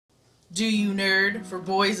Do you nerd for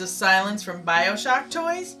Boys of Silence from Bioshock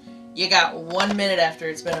toys? You got 1 minute after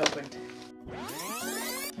it's been opened.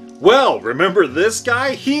 Well, remember this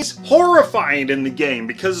guy? He's horrifying in the game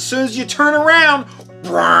because as soon as you turn around,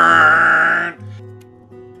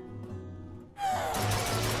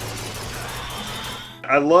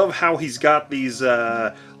 I love how he's got these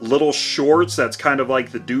little shorts that's kind of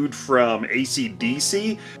like the dude from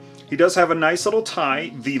AC/DC. He does have a nice little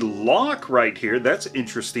tie. The lock right here, that's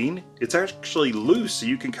interesting. It's actually loose, so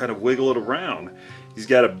you can kind of wiggle it around. He's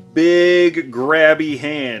got a big grabby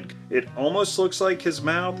hand. It almost looks like his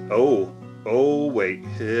mouth. Oh, wait,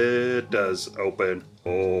 it does open.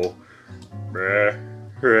 Oh,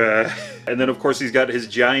 and then of course he's got his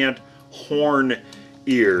giant horn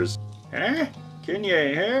ears. Huh? Can you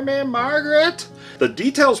hear me, Margaret? The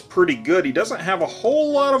detail's pretty good. He doesn't have a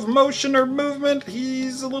whole lot of motion or movement.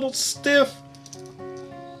 He's a little stiff.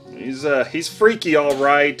 He's freaky, all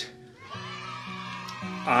right.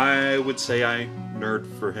 I would say I nerd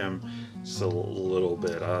for him just a little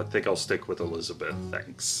bit. I think I'll stick with Elizabeth.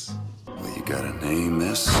 Thanks. Well, you got a name,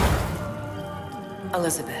 miss?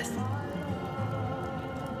 Elizabeth.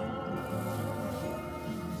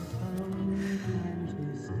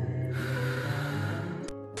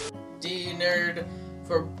 Do you nerd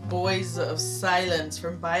for Boys of Silence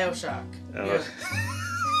from Bioshock? Yeah.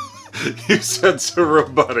 You said so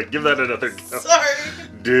robotic. Give that another go. Sorry.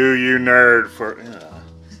 Do you nerd for...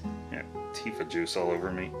 Yeah, Tifa juice all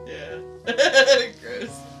over me. Yeah.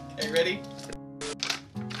 Gross. Okay, ready?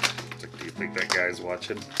 Do you think that guy's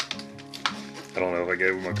watching? I don't know if I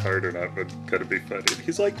gave him a card or not, but could it be funny?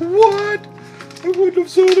 He's like, what? I wouldn't have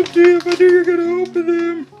sold them to you if I knew you were going to open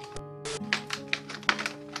them.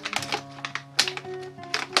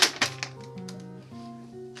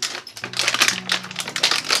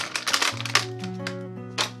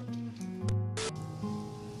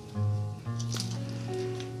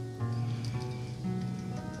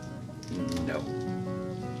 No.